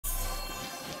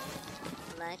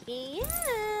Lucky you.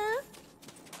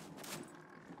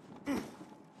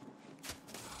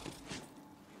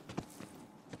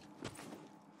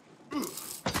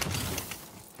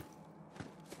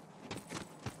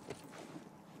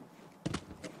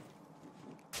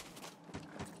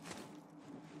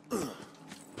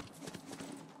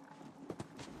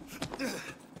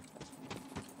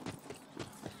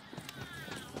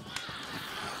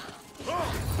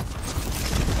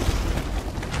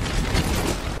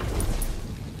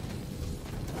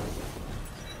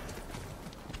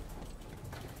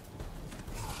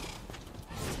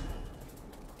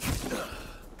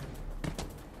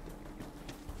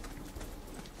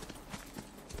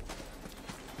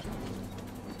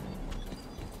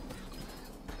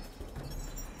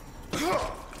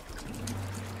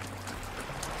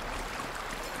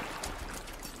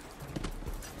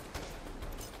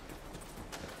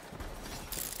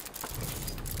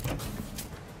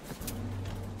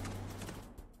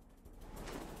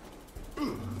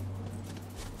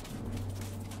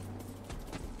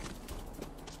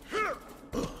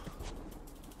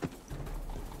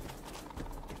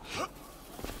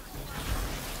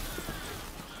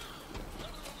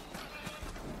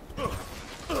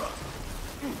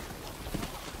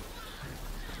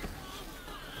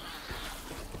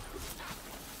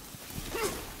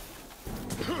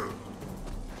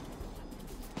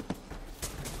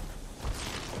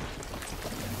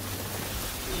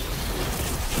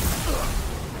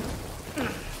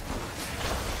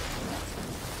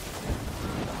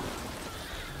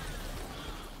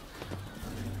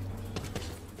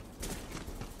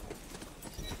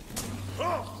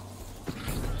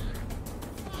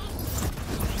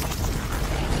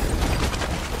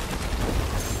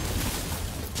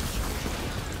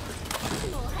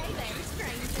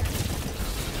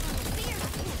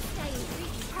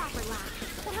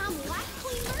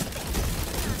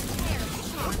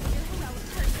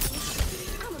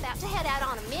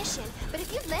 But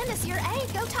if you'd lend us your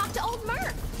aid, go talk to old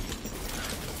Murph.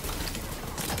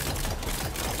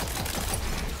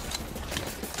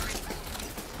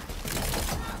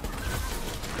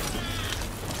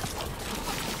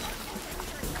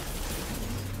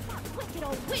 That wicked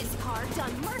old whiz-car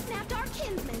done Murph-napped our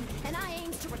kinsman, and I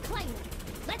aims to reclaim him.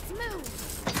 Let's move.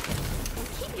 And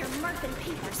keep your Murphin'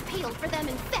 peepers peeled for them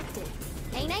infected.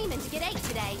 Ain't aiming to get ate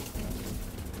today.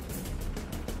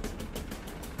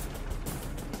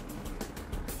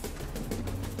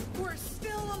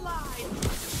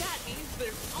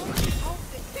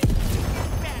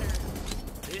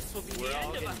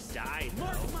 Died,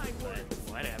 though, but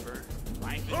whatever.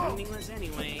 Life is meaningless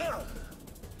anyway.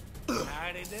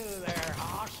 Howdy do there,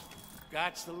 hoss.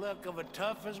 Got's the look of a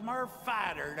tough as Murph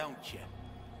fighter, don't you?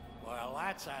 Well,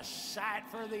 that's a sight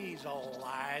for these old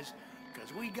eyes,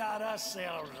 'cause we got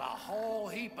ourselves a whole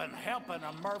heapin' helpin'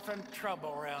 of Murphin'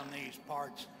 trouble around these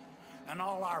parts. And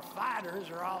all our fighters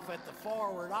are off at the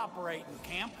forward operating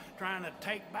camp trying to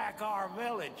take back our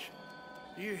village.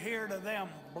 You hear to them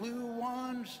blue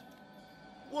ones?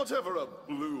 Whatever a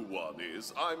blue one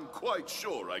is, I'm quite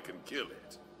sure I can kill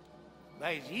it.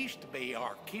 They used to be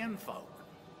our kinfolk,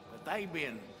 but they've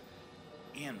been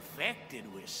infected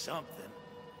with something.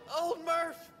 Old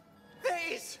Murph!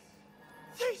 They's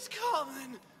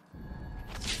coming!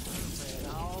 Said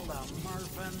all the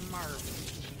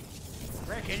Murph.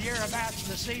 Reckon you're about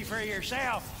to see for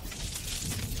yourself.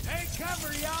 Take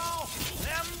cover, y'all!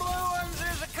 Them blue ones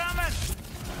is a-coming!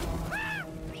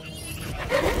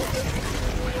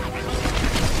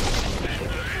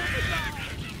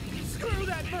 Screw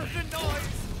that Murphin noise!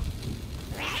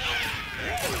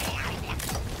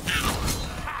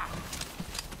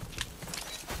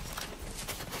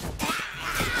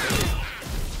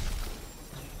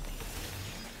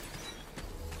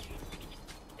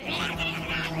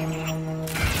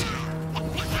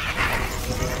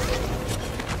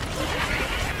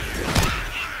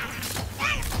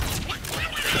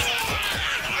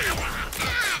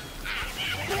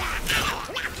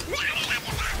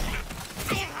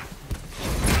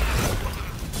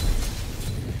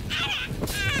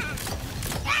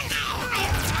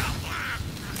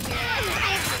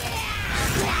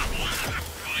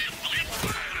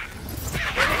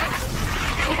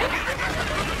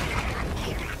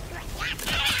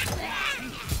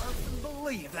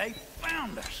 They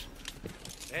found us.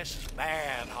 This is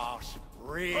bad, hoss.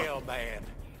 Real bad.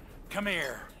 Come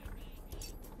here.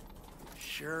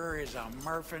 Sure is a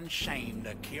Murphin' shame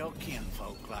to kill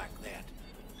kinfolk like that.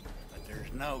 But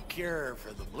there's no cure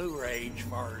for the blue rage,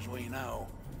 far as we know.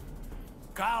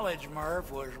 College Murph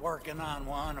was working on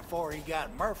one before he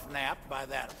got Murph-napped by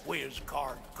that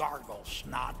whiz-car gargle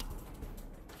snot.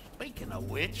 Speaking of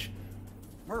which,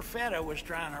 Murfetta was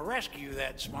trying to rescue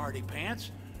that smarty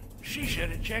pants. She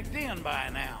should have checked in by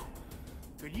now.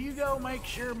 Could you go make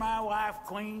sure my wife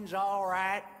Queen's all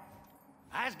right?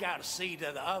 I's got to see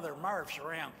to the other Murphs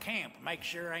around camp, make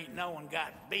sure ain't no one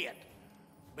got bit.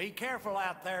 Be careful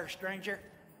out there, stranger.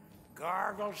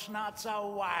 Gargle's not so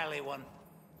wily one.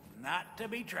 Not to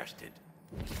be trusted.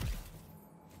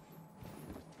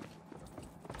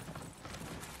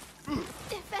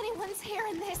 If anyone's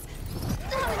hearing this,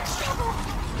 I'm in trouble.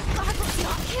 Gargle's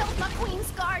not killed my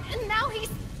Queen's guard, and now he's...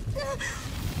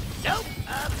 Nope,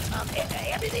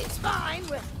 everything's fine.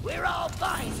 We're all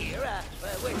fine here.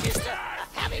 We're just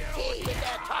having tea and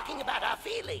talking about our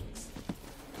feelings.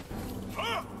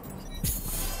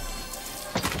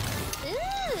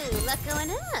 Ooh, luck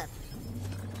going up.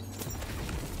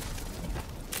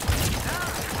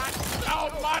 So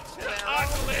much to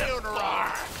unlive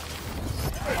for!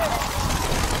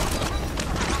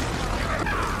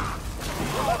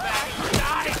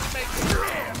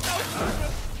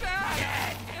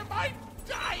 Am I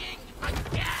dying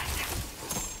again?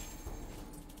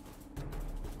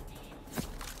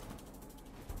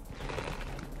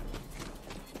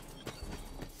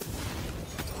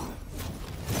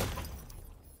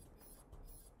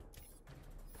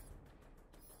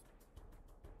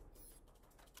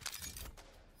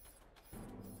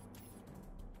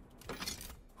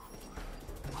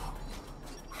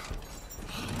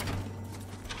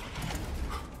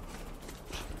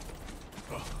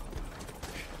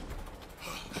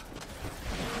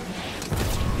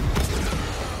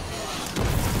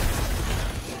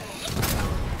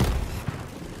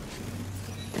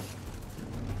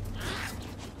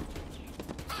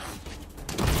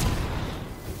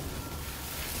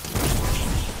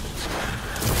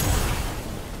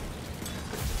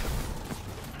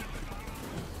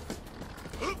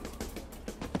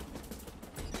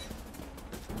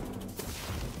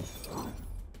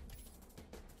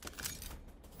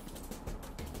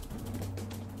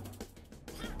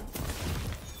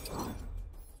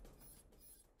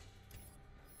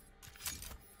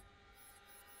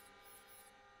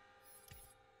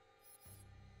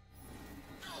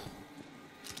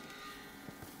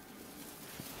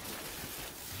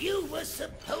 You were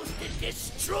supposed to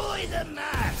destroy the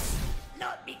Mars,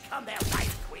 not become their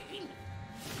wife queen.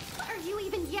 What are you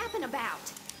even yapping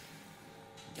about?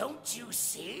 Don't you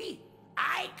see?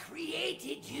 I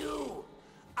created you.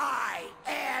 I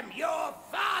am your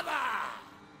father.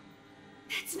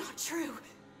 That's not true.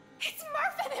 It's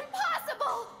Murphin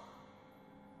impossible!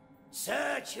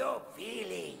 Search your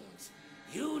feelings.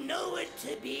 You know it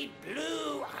to be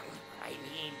blue. I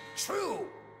mean, true.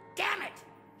 Damn it!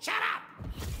 Shut up!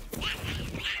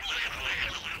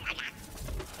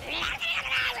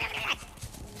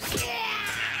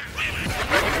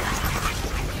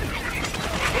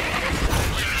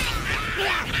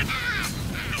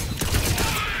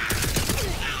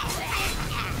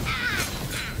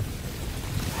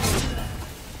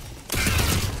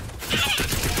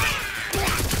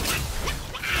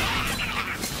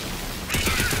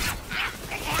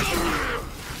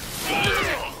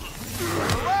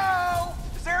 Hello?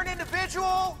 Is there an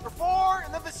individual or four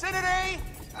in the vicinity?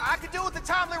 I could do with a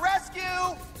timely rescue.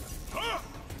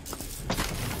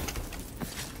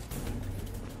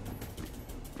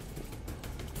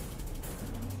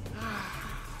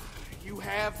 You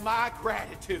have my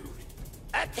gratitude.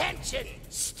 Attention,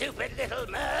 stupid little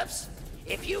Murphs!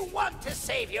 If you want to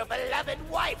save your beloved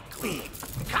wife, Queen,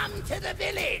 come to the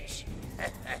village!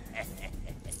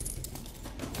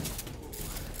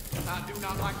 I do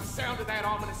not like the sound of that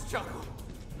ominous chuckle.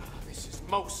 This is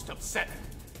most upsetting.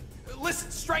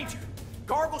 Listen, stranger.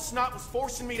 Gargle Snot was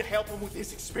forcing me to help him with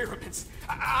his experiments.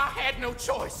 I had no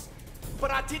choice.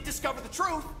 But I did discover the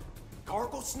truth.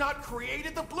 Gargle Snot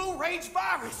created the Blue Rage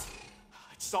virus.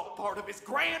 It's all part of his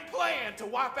grand plan to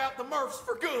wipe out the Murphs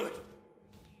for good.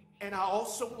 And I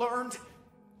also learned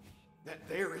that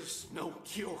there is no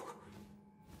cure.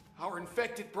 Our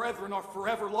infected brethren are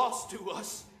forever lost to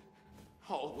us.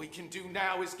 All we can do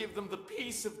now is give them the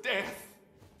peace of death.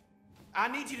 I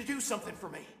need you to do something for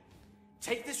me.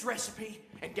 Take this recipe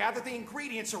and gather the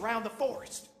ingredients around the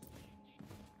forest.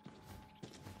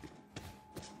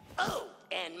 Oh,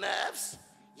 and Murphs,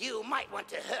 you might want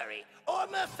to hurry, or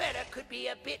Murfetta could be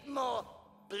a bit more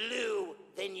blue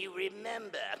than you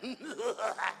remember.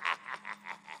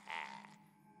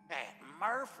 That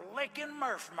Murph-licking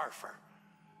Murpher.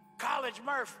 College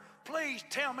Murph, please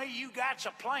tell me you got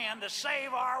a plan to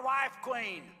save our wife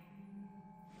Queen.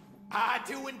 I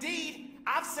do indeed.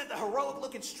 I've sent the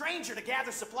heroic-looking stranger to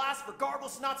gather supplies for Gargle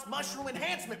Snot's mushroom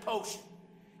enhancement potion.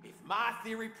 If my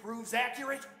theory proves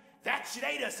accurate, That should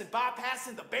aid us in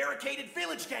bypassing the barricaded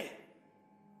village gate.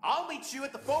 I'll meet you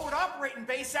at the forward operating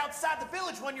base outside the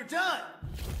village when you're done.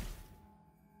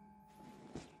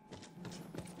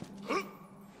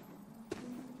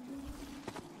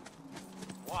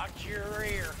 Watch your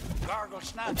rear. Gargle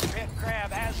Snot's pet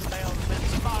crab Azabel's been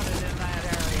spotted in that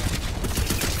area.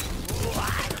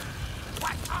 What?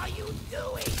 What are you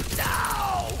doing?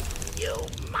 No! You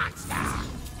monster!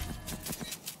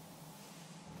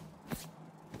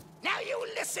 Now you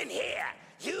listen here.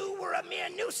 You were a mere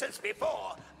nuisance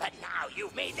before, but now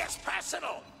you've made this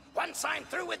personal. Once I'm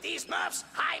through with these Murphs,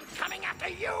 I'm coming after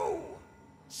you!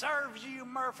 Serves you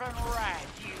Murphin' right,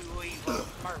 you evil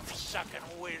Murph-sucking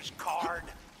whiz card.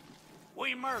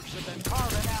 We Murphs have been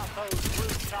carving out those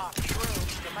rooftop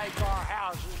shrooms to make our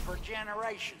houses for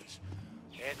generations.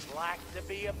 It's like to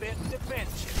be a bit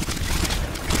defensive.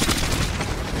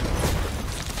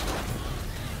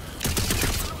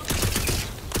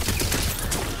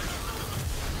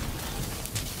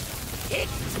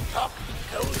 Tick-tock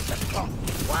goes the clock.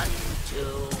 1, 2,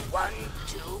 1,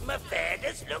 2, my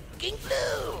feather's looking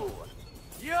blue.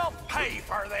 You'll pay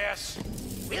for this.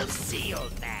 We'll see,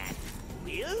 old man.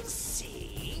 We'll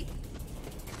see.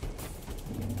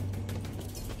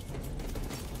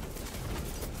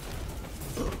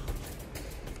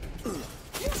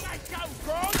 Here I go,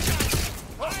 Grog!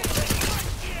 I'll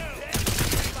fight you!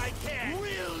 If I can.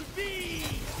 Will be!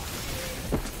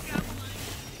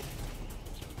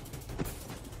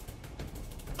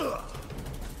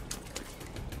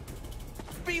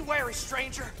 Be wary,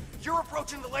 stranger. You're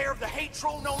approaching the lair of the hate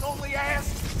troll known only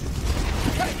as...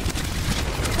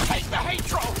 Take the hate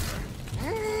troll!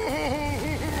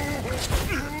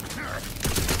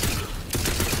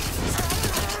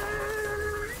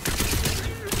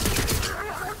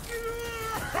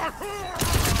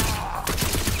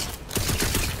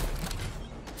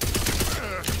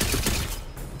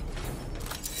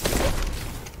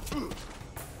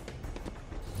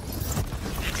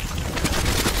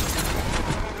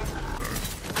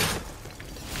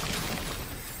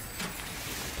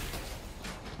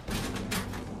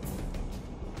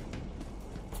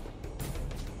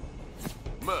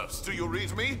 Murphs, do you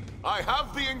read me? I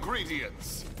have the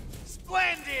ingredients.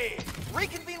 Splendid!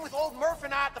 Reconvene with old Murph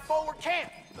and I at the forward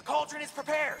camp. The cauldron is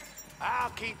prepared. I'll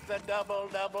keep the double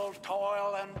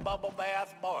toil and bubble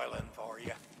bath boiling for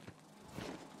you.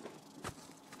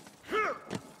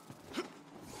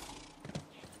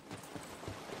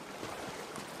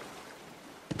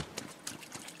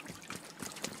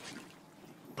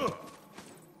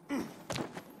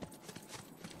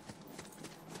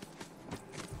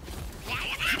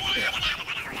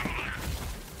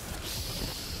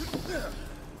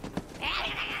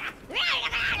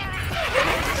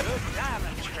 Good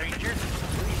timing, stranger.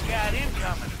 We've got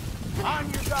incoming. On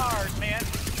your guard, men.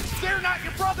 They're not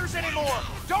your brothers anymore!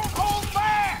 Don't hold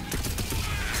back!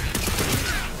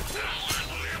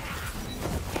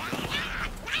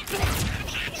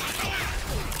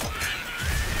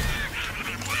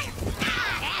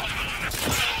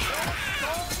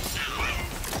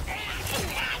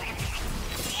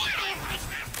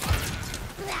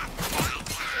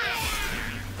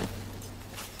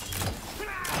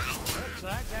 Looks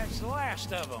like that's the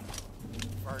last of them.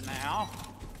 For now.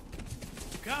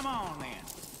 Come on, then.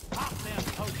 Pop them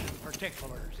potion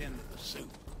particulars into the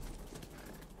soup.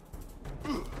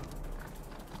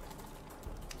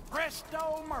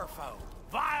 Presto Murpho.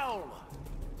 Viola.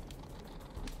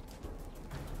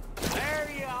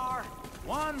 There you are.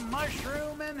 One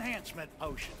mushroom enhancement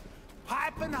potion.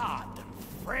 Piping hot and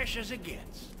fresh as it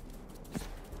gets.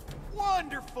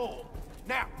 Wonderful!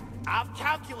 Now, I've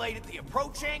calculated the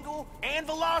approach angle and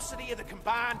velocity of the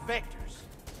combined vectors.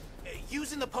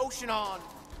 Using the potion on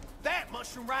that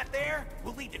mushroom right there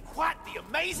will lead to quite the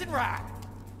amazing ride.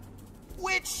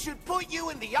 Which should put you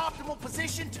in the optimal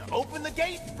position to open the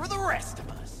gate for the rest of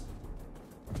us.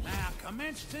 Now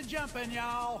commence to jumping,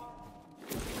 y'all.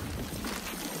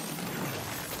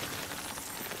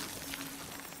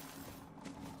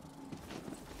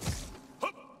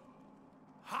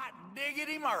 Hot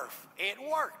diggity Murph. It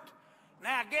worked.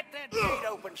 Now get that gate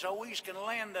open so we can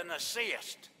lend an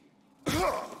assist.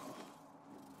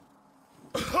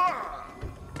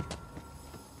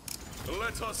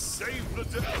 Let us save the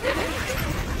day.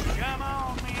 Come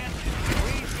on, men.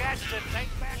 We've got to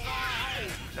take back our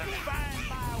homes and find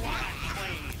my white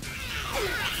queen.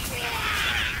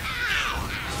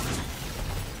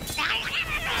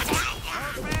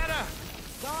 Murphetta,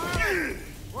 darling,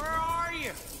 where are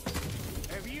you?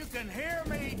 If you can hear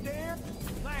me, dear,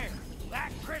 there.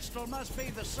 That crystal must be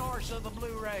the source of the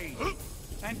blue rays.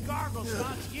 And Gargle's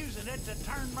not using it to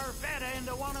turn Murphetta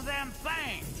into one of them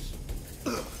things.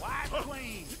 White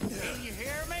Queen, can you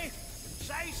hear me?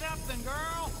 Say something,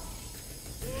 girl.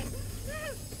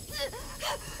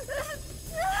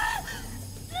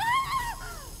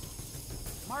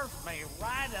 Murph me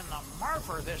right in the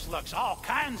murpher. This looks all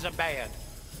kinds of bad.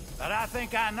 But I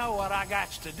think I know what I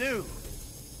got to do.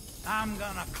 I'm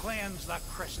gonna cleanse the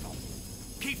crystal.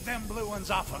 Keep them blue ones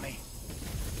off of me.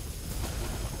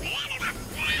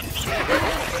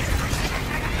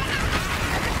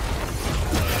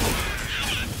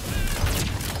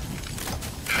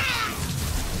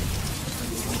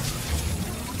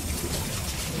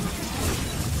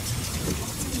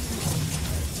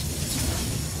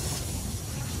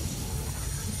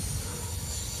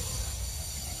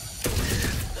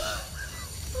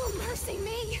 Oh, mercy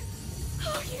me.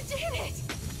 Oh, you did it.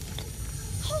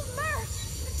 Oh,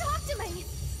 Murph, talk to me.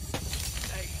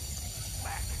 Stay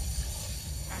back.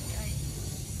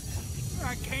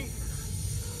 I can't.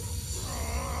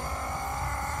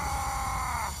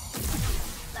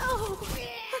 Oh.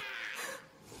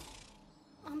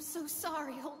 I'm so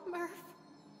sorry, old Murph.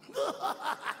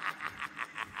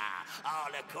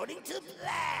 All according to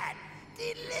plan.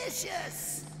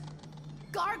 Delicious.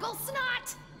 Gargle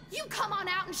Snot, you come on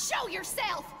out and show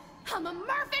yourself. I'm a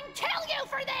Murph and kill you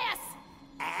for this.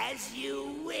 As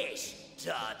you wish,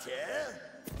 daughter.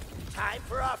 Time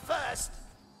for our first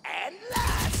and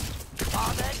last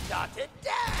father-daughter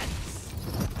dance.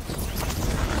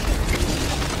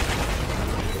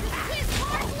 His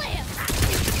heart lives.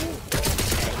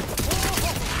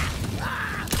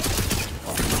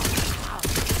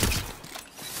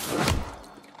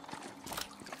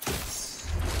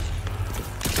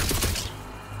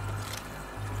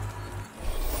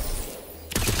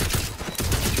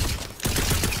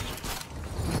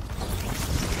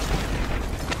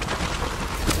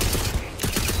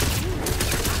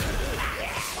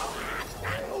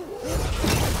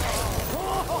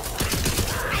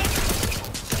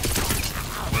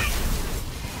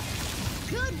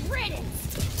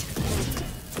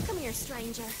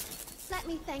 Stranger, let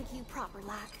me thank you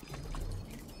proper-like.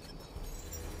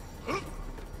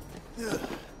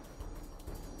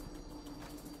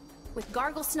 With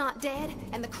Gargle Snot dead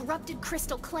and the corrupted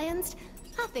crystal cleansed,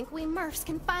 I think we Murphs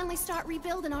can finally start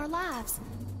rebuilding our lives.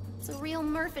 It's a real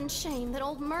Murphin' shame that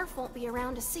old Murph won't be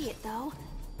around to see it, though.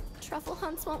 Truffle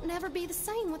hunts won't never be the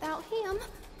same without him.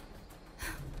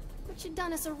 But you've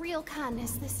done us a real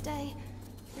kindness this day.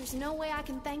 There's no way I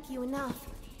can thank you enough.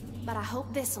 But I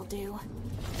hope this'll do.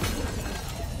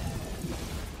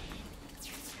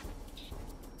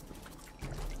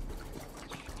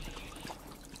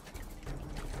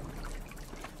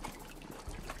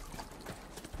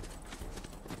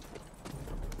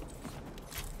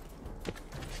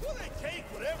 Will they take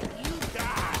whatever you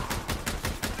got?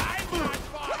 I'm not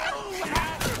fire!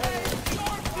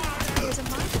 There's a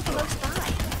market close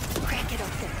by. Crack it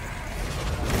open.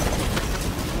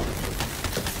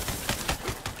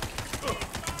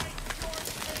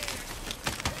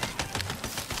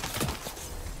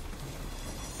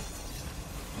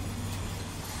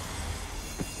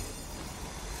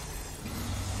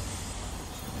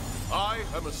 I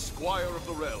am a squire of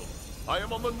the realm. I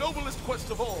am on the noblest quest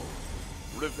of all.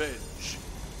 Revenge.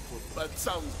 Well, that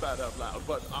sounds bad out loud,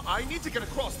 but I need to get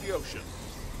across the ocean.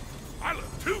 I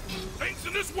love two things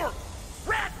in this world.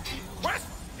 Red, quest,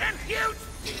 and huge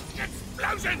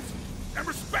explosions. And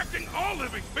respecting all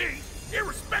living beings,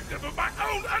 irrespective of my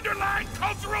own underlying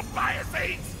cultural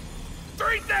biases.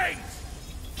 3 things.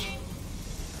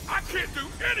 I can't do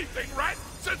anything right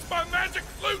since my magic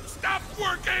flute stopped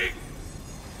working.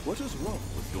 What is wrong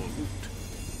with your loot?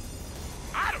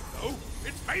 I don't know.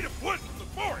 It's made of wood from the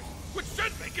forest, which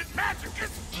should make it magic.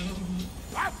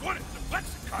 I won a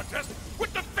deflection contest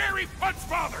with the Fairy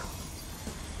Punchfather.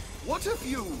 What if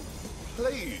you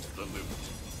played the lute?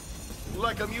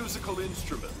 Like a musical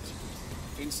instrument,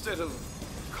 instead of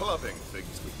clubbing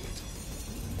things with it.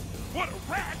 What a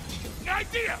rad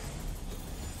idea!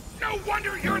 No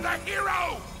wonder you're the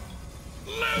hero!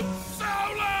 Luke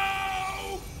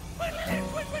Solo!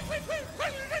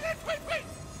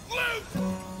 Luke!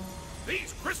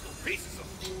 These crystal pieces of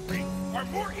me are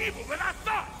more evil than I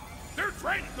thought! They're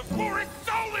draining the forest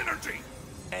soul energy!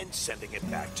 And sending it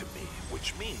back to me,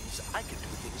 which means I can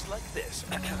do things like this.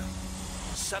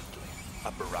 Suddenly,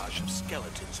 a barrage of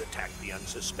skeletons attacked the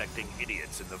unsuspecting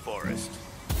idiots in the forest.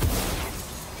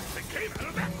 They came out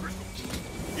of that crystal!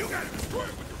 You gotta destroy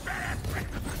it with your bad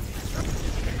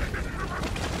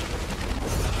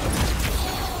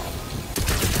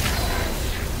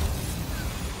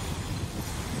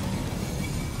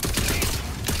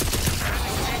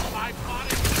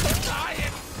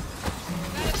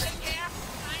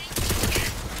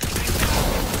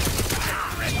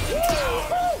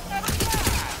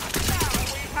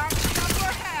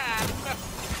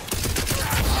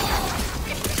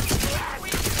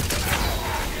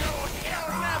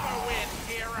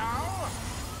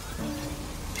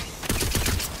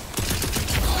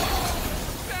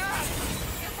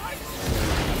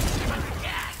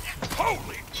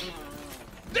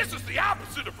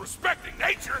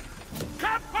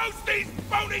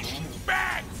baloney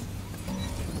bags!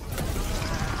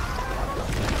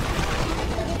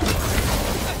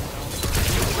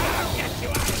 I'll get you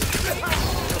out of here!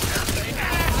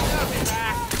 I'll be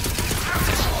back!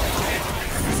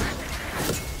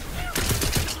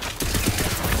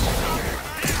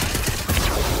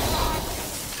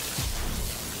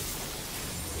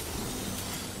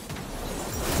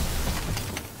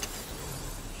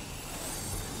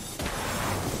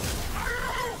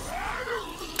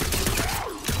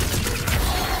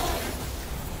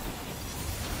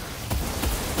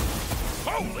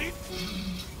 Holy!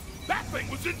 That thing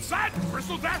was inside the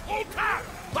crystal that whole time,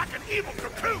 like an evil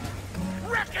cocoon!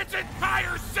 Wreck its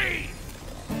entire scene!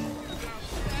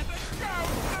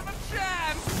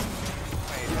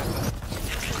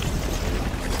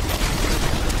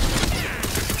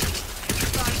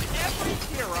 Every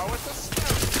hero is a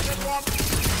stone that wants...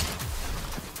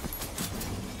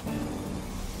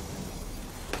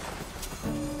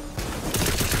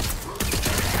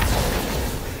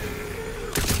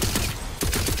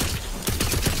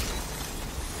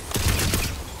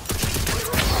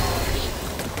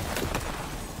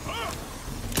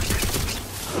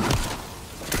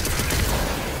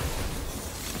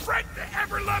 Break the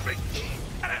ever-loving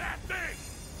out of that thing!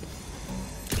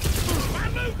 My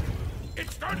loot! It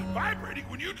started vibrating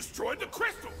when you destroyed the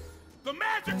crystal! The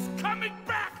magic's coming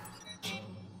back!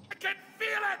 I can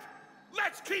feel it!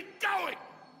 Let's keep going!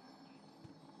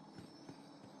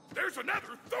 There's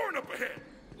another thorn up ahead!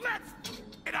 Let's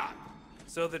get up!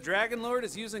 So the Dragon Lord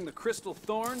is using the crystal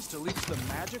thorns to leech the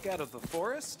magic out of the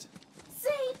forest?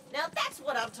 See? Now that's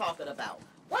what I'm talking about.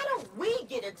 Why don't we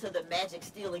get into the magic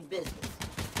stealing business?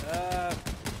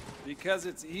 Because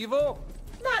it's evil?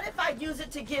 Not if I use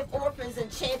it to give orphans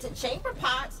enchanted chamber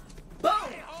pots. Boom!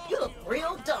 You look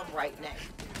real dumb right now.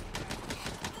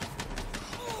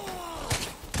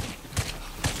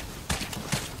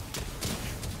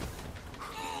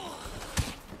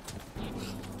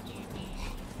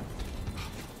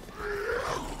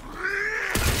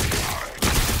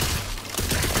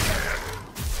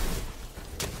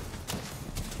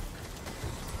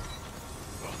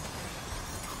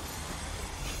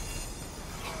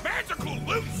 Magical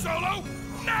loot solo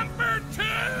number 2!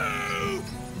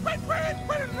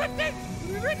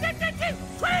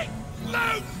 Sweet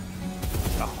loot!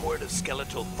 A horde of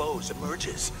skeletal foes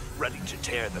emerges, ready to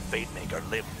tear the Fate Maker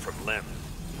limb from limb.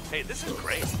 Hey, this is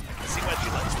great. See why she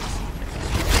likes this.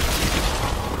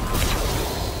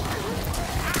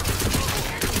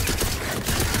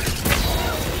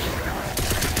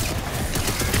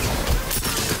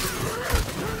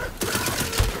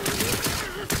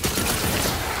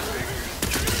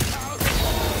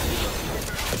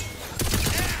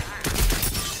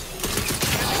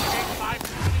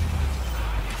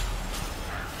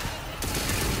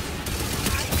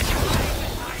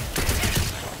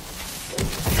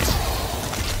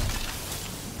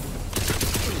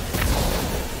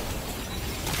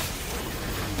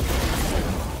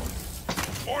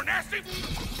 More nasty?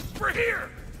 We're here!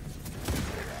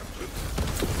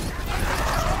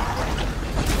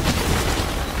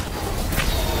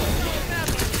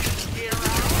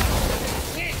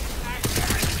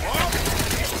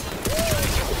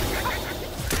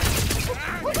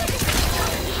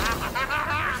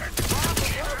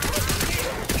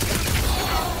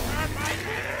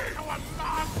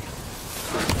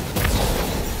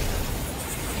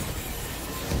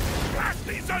 Blast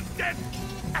these undead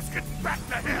baskets back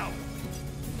to hell!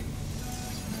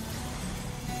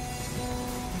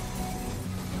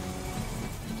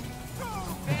 Who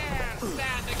dare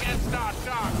stand against our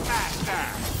dark master?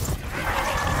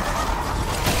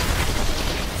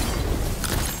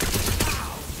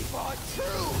 For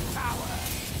true power!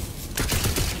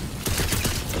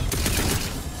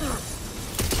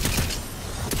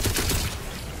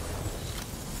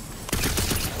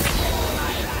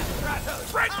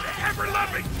 Break the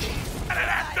ever-loving out of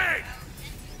that thing!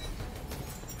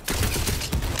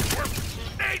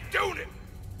 We ain't doing it!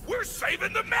 We're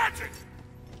saving the magic!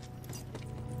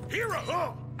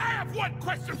 Hero, I have one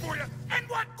question for you, and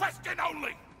one question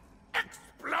only!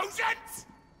 Explosions?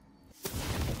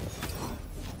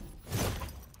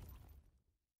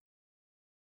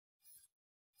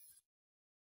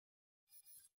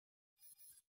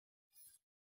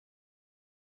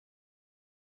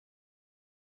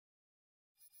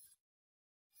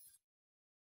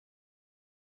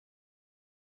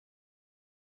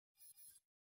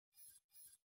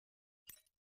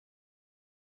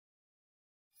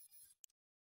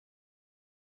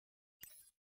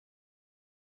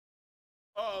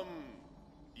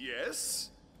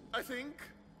 Yes, I think.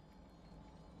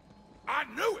 I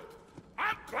knew it!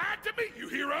 I'm glad to meet you,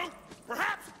 hero.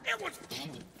 Perhaps it was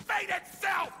fate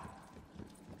itself.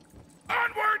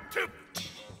 Onward to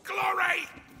glory!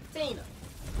 Tina,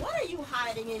 what are you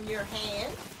hiding in your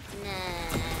hand?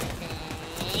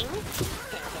 Nothing.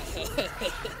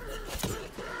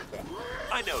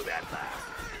 I know that laugh.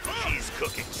 She's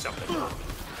cooking something up.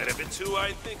 And if it's who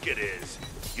I think it is,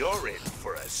 you're in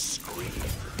for a scream.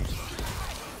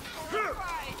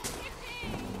 Right.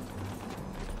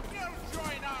 You'll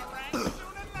join our ranks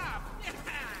soon enough.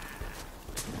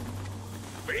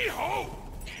 Behold!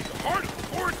 The heart of the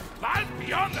forest lies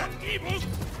beyond that evil.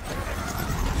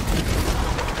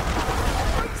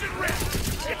 Crimson Red!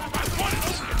 It's my one and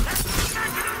only attack! I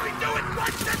can only do it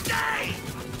once a day!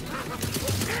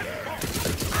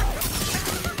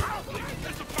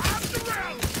 There's a bomb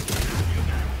around!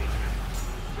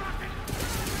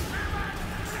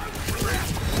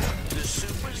 The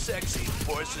super sexy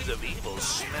forces of evil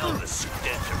smell the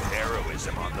stench of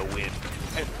heroism on the wind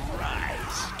and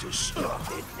rise to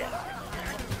stop it now.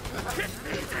 Hit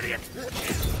these idiots!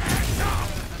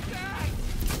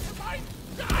 Am I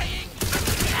dying?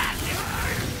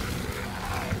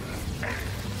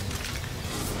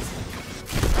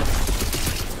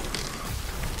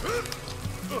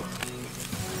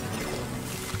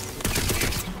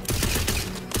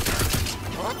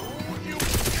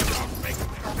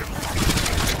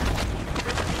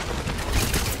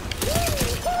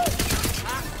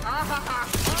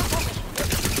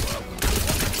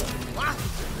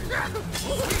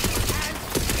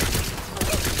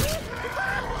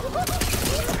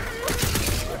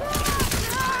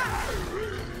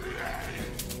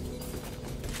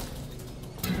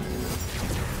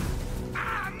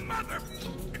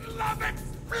 Love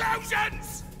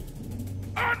explosions!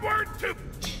 Onward to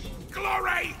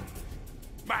glory!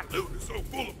 My loot is so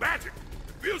full of magic,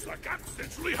 it feels like I'm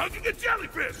essentially hugging a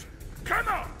jellyfish! Come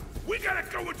on! We gotta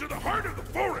go into the heart of the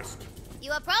forest!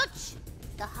 You approach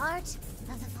the heart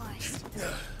of the forest.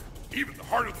 Even the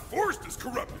heart of the forest is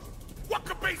corrupted! What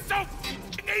could be so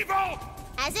evil?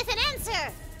 As if in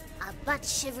answer, a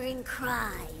butt-shivering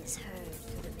cry is heard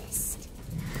through the mist.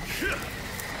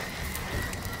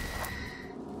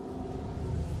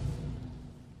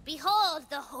 Behold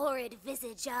the horrid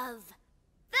visage of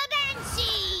the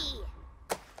Banshee!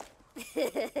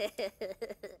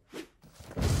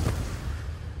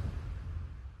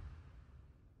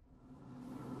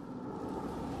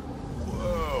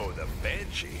 Whoa, the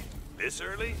Banshee. This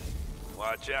early?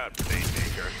 Watch out,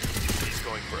 Playmaker. He's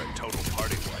going for a total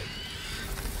party wipe.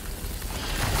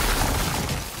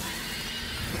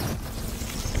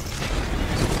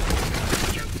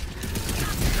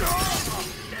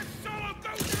 This solo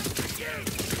goes out to you!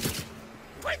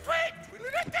 Tweet, tweet!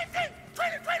 Tweet it, tweet it,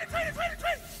 tweet it, tweet it, tweet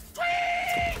it!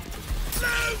 Tweet!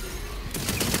 Blue!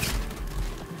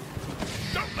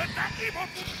 Don't let that evil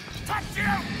touch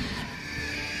you!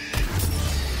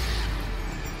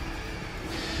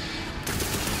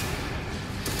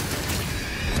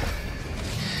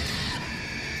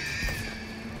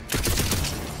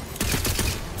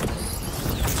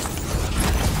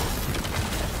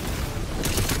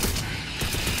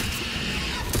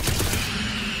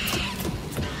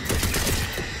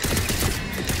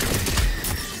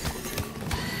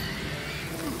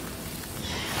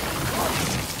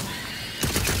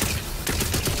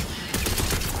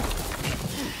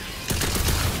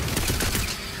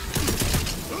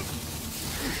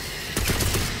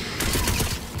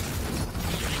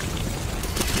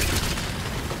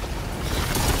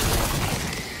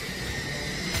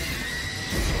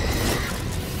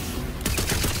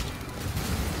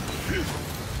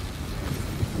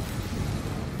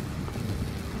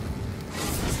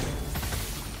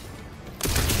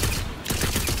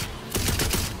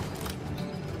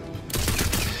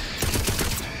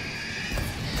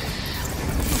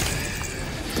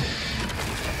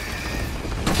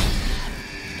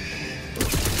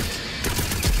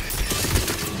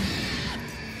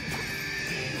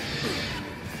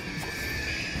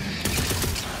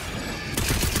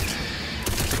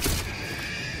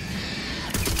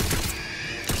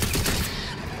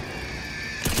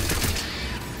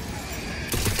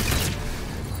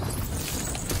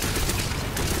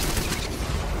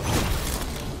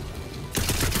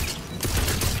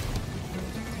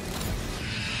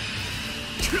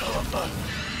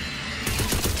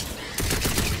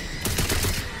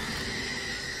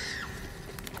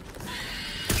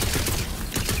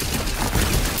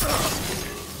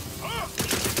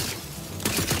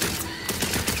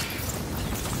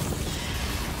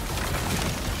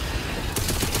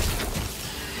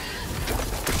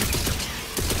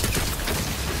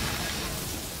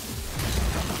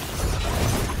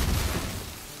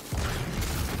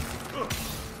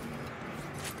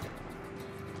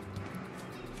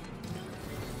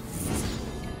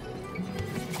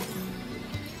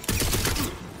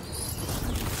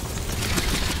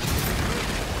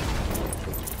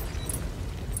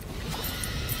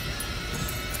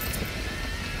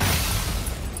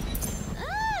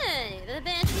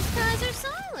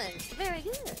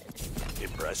 good.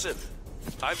 Impressive.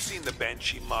 I've seen the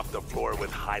Banshee mop the floor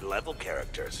with high-level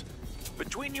characters.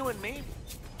 Between you and me,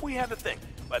 we had a thing.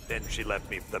 But then she left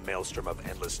me the maelstrom of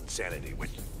endless insanity,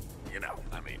 which, you know,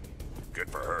 I mean, good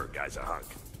for her, guy's a hunk.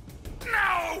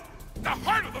 No! The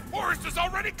heart of the forest is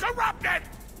already corrupted!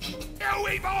 You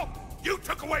evil! You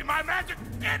took away my magic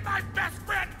and my best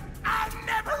friend! I'll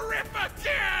never rip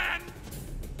again!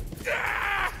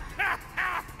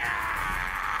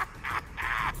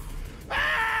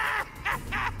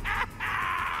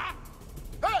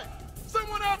 Hey!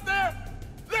 Someone out there!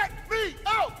 Let me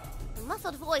out! The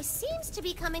muffled voice seems to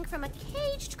be coming from a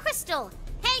caged crystal,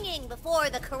 hanging before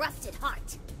the corrupted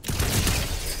heart.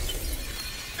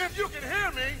 If you can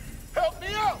hear me, help me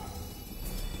out!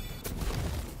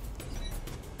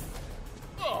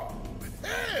 Oh,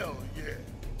 hell yeah!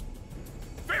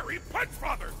 Fairy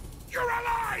Punchfather, you're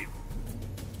alive!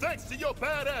 Thanks to your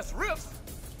badass riffs,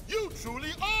 you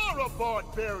truly are a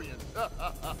barbarian!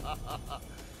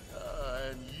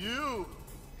 And you,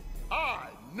 I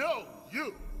know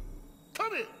you!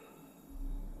 Come here!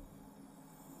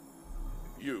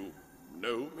 You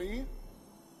know me?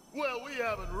 Well, we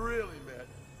haven't really met,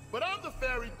 but I'm the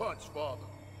Fairy Punchfather.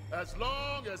 As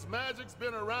long as magic's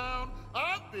been around,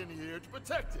 I've been here to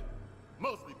protect it.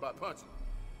 Mostly by punching.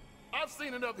 I've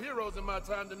seen enough heroes in my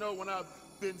time to know when I've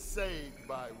been saved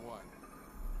by one.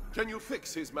 Can you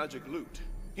fix his magic loot?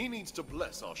 He needs to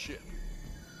bless our ship.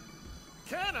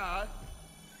 Can I?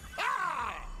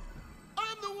 Ah!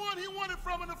 I'm the one he wanted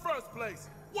from in the first place.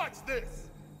 Watch this.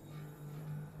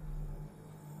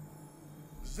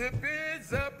 Zippy,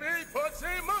 zappy,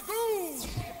 punchy, magoo!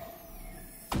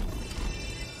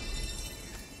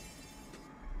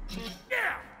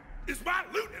 Yeah! Is my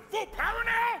loot in full power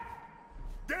now?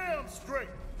 Damn straight.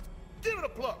 Give it a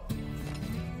pluck.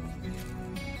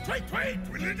 Tweet, tweet,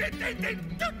 tweet,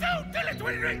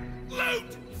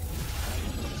 loot!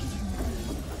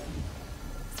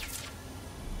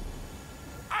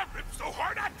 I ripped so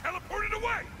hard I teleported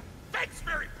away. Thanks,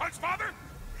 Fairy Punchfather.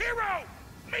 Hero,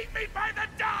 meet me by the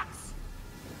docks.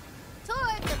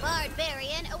 Toward the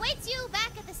Barbarian awaits you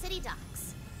back at the city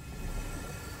docks.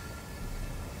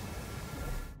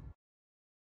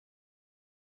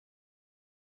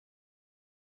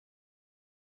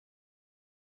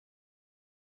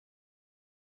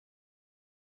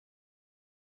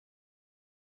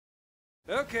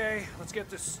 Okay, let's get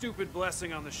this stupid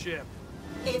blessing on the ship.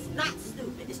 It's not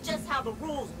stupid. It's just how the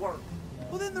rules work.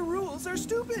 Well, then the rules are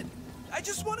stupid. I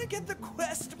just want to get the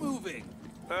quest moving.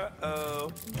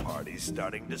 Uh-oh. Party's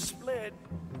starting to split.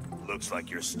 Looks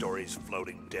like your story's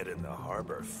floating dead in the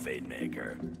harbor,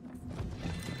 Fatemaker.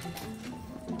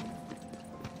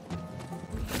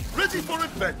 Ready for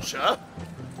adventure?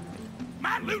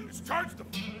 My loot is charged up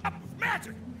with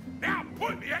magic. Now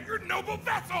point me at your noble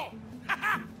vessel.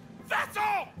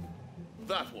 Vessel!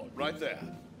 That one, right there.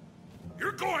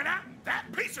 You're going out in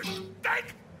that piece of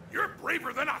steak? You're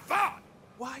braver than I thought.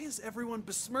 Why is everyone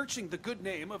besmirching the good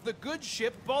name of the good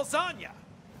ship Balzania?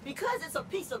 Because it's a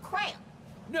piece of crap.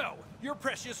 No, your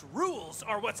precious rules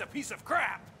are what's a piece of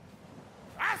crap.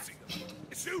 I see them.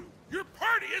 Shoot, your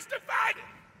party is divided.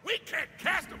 We can't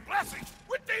cast a blessing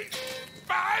with these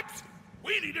vibes.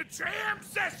 We need a jam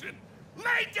session.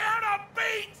 Lay down a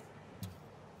beat.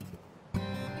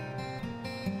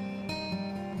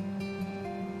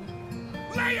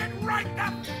 Lay it right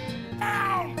down!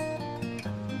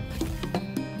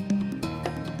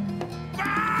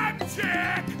 Vibe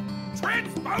check!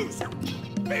 Transpose your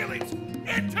feelings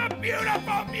into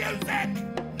beautiful music!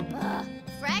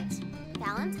 Frecht,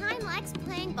 Valentine likes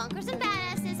playing bunkers and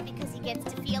badasses because he gets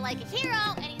to feel like a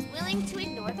hero and he's willing to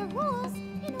ignore the rules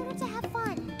in order to have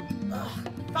fun.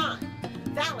 Fine.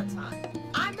 Valentine,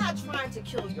 I'm not trying to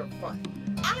kill your fun.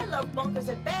 I love bunkers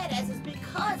and badasses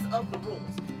because of the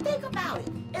rules. Think about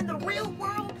it. In the real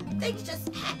world, things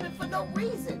just happen for no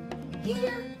reason.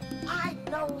 Here, I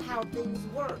know how things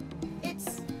work.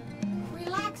 It's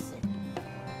relaxing.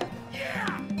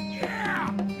 Yeah! Yeah!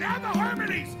 Now the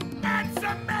harmonies! Add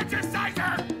some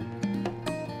magicizer!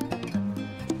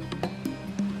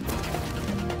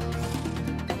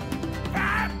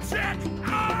 Vibe check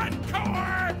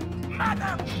encore!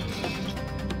 Mother!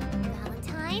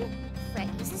 Valentine, Fred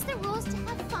uses the rules to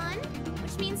have fun,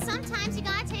 which means sometimes you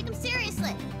gotta take them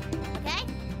seriously. Okay?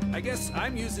 I guess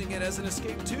I'm using it as an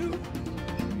escape too.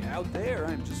 Out there,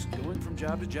 I'm just going from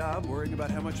job to job, worrying about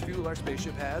how much fuel our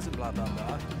spaceship has and blah, blah,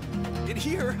 blah. In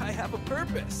here, I have a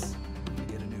purpose. I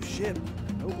get a new ship,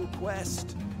 a noble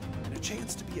quest, and a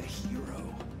chance to be a hero.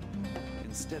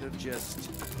 Instead of just,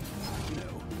 you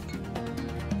know,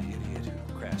 the idiot who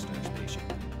crashed our spaceship.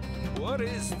 What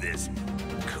is this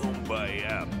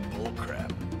kumbaya bull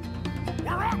crap.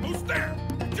 We're almost there.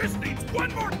 It just needs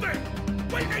one more thing.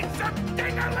 We need some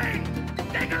ding-a-ling!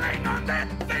 Ding-a-ling on that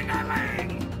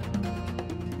thing-a-ling!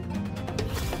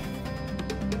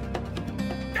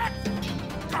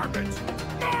 That's garbage!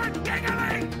 More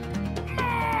ding-a-ling!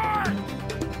 More!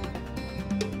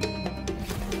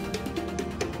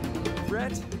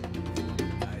 Brett,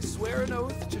 I swear an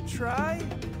oath to try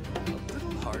a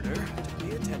little harder to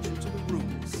pay attention to the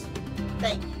rules.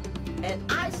 Thank you.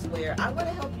 And I swear I'm gonna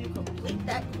help you complete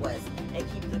that quest and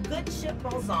keep the good ship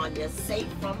Lasagna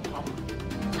safe from harm.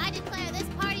 I declare this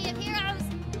party of heroes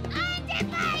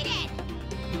undivided!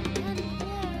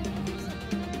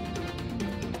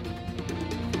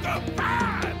 The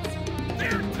vibes!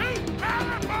 They're too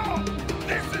powerful!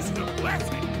 This is the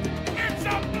blessing! It's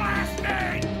a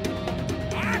blasting!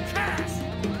 I cast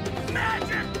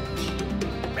magic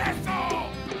missile!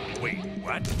 Wait,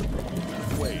 what?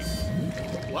 Wait.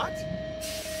 What?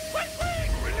 Wait!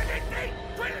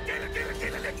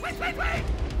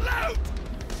 Loot!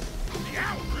 The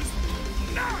hour is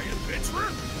nigh, adventurer!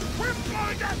 We're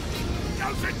flying to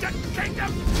Chosen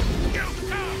Kingdom! You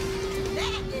come!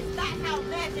 That is not how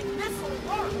magic missile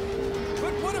works!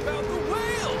 But what about the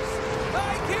whales? I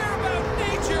care about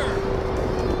nature!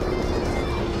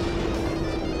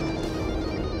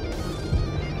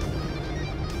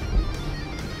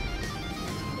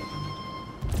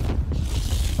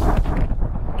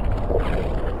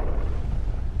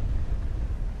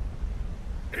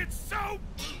 It's so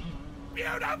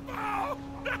beautiful!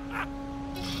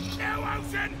 New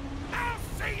ocean, I'll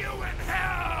see you in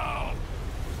hell!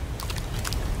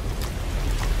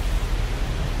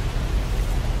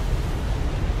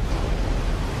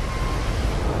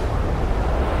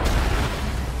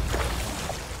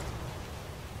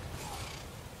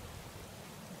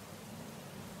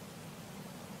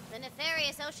 The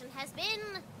nefarious ocean has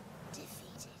been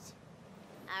defeated.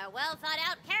 Our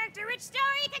well-thought-out, character-rich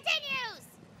story continues!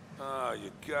 Oh,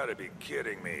 you gotta be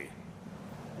kidding me.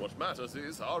 What matters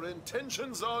is our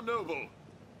intentions are noble.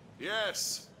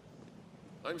 Yes.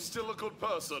 I'm still a good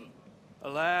person.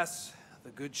 Alas, the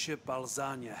good ship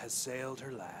Balzania has sailed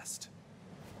her last.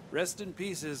 Rest in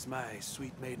pieces, my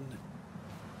sweet maiden.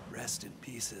 Rest in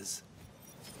pieces.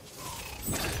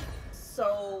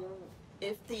 So,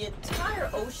 if the entire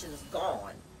ocean's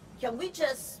gone, can we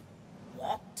just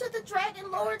walk to the Dragon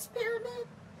Lord's pyramid?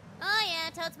 Oh yeah,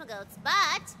 totes my goats.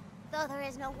 But, though there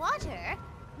is no water,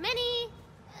 many,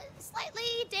 slightly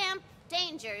damp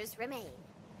dangers remain.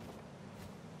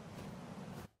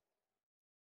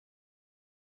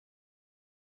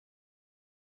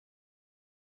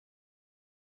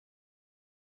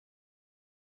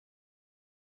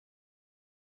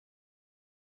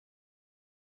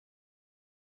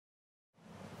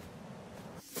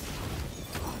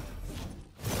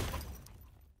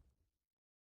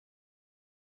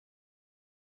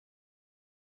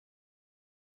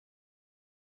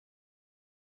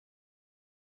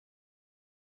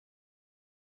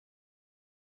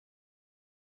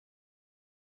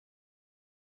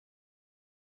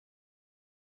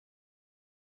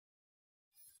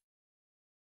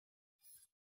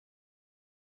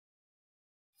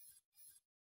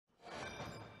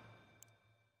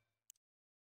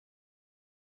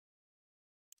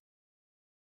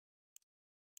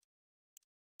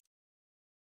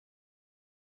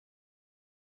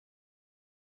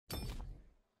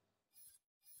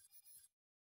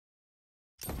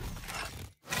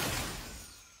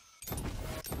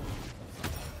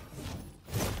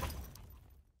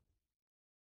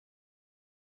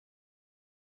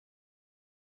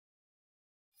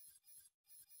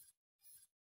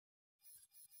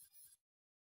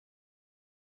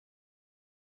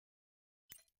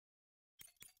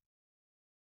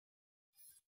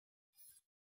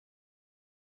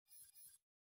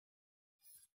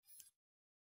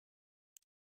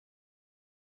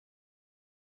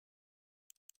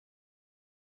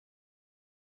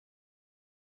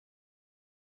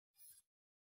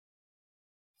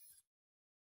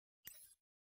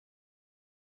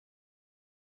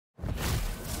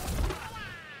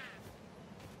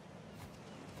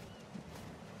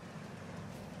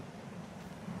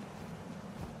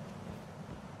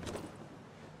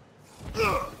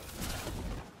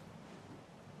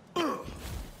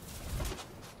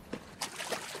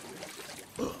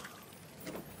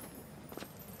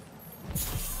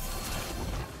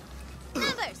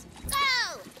 Numbers,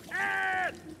 go!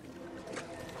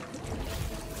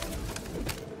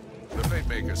 The Fate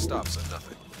Maker stops at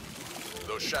nothing.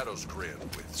 Those shadows grin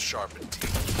with sharpened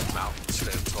teeth, mountains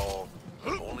stand tall.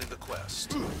 Only the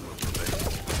quest will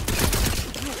prevail.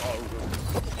 You are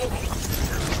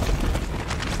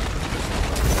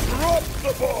Drop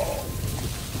the ball!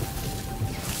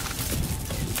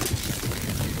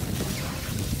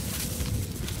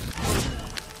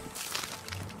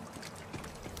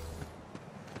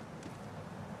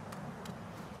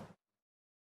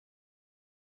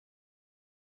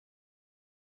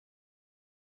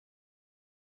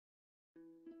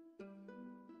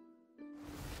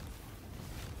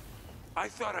 I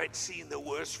thought I'd seen the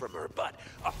worst from her, but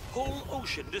a whole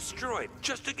ocean destroyed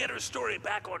just to get her story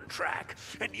back on track.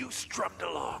 And you strummed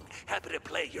along, happy to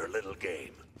play your little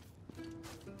game.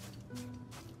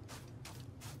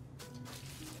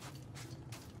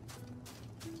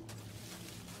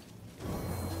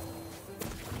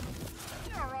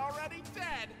 You're already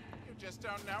dead. You just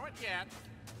don't know it yet.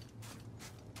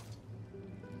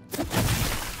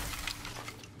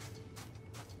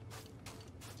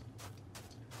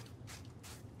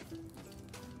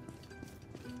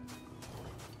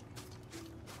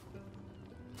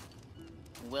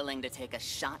 Willing to take a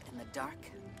shot in the dark?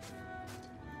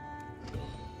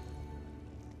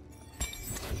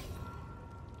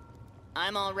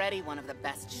 I'm already one of the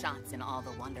best shots in all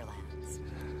the Wonderlands,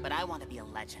 but I want to be a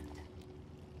legend.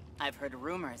 I've heard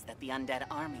rumors that the Undead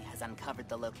Army has uncovered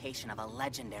the location of a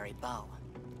legendary bow.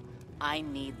 I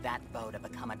need that bow to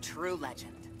become a true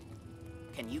legend.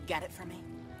 Can you get it for me?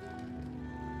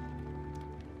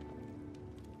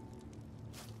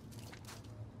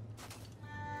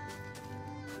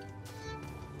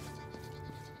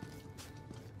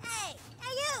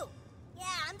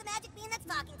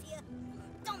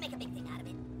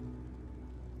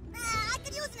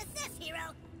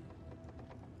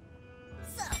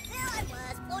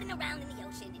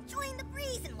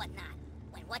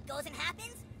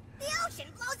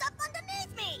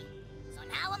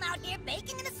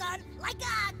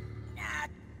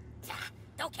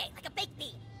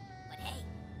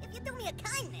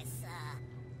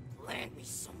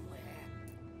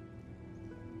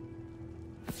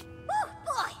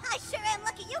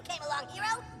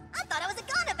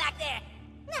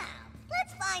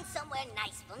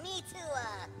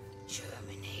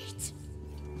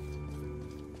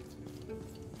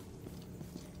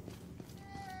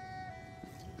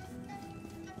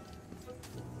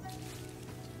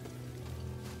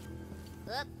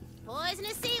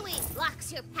 Poisonous seaweed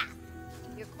blocks your path.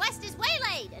 Your quest is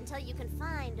waylaid until you can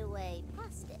find a way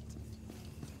past it.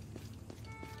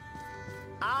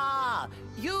 Ah,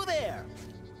 you there!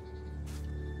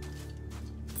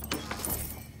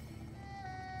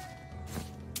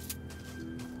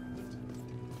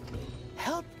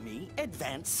 Help me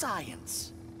advance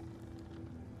science.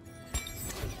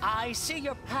 I see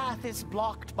your path is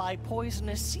blocked by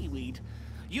poisonous seaweed.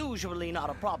 Usually not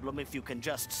a problem if you can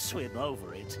just swim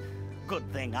over it. Good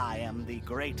thing I am the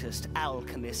greatest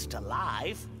alchemist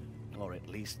alive. Or at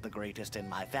least the greatest in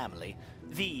my family.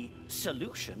 The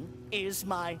solution is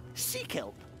my sea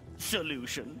kelp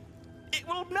solution. It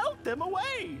will melt them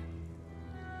away.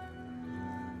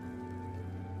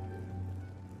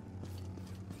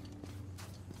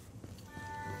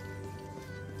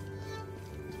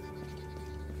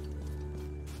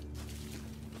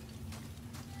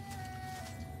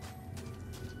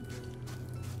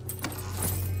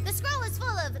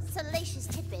 Salacious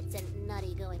tidbits and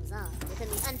nutty goings-on within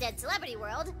the undead celebrity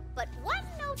world, but one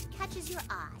note catches your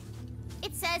eye.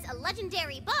 It says a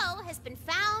legendary bow has been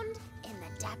found in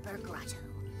the Dapper Grotto.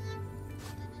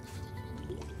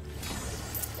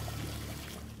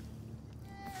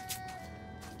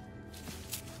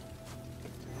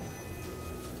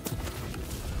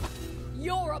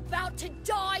 You're about to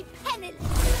die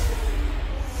penniless!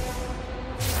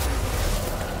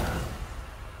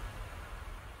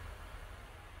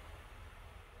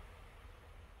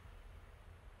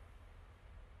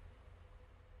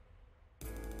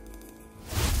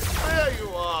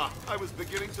 I was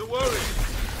beginning to worry.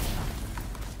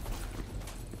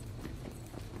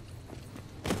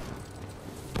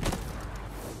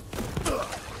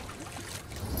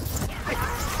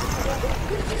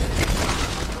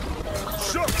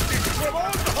 Shut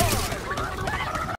it,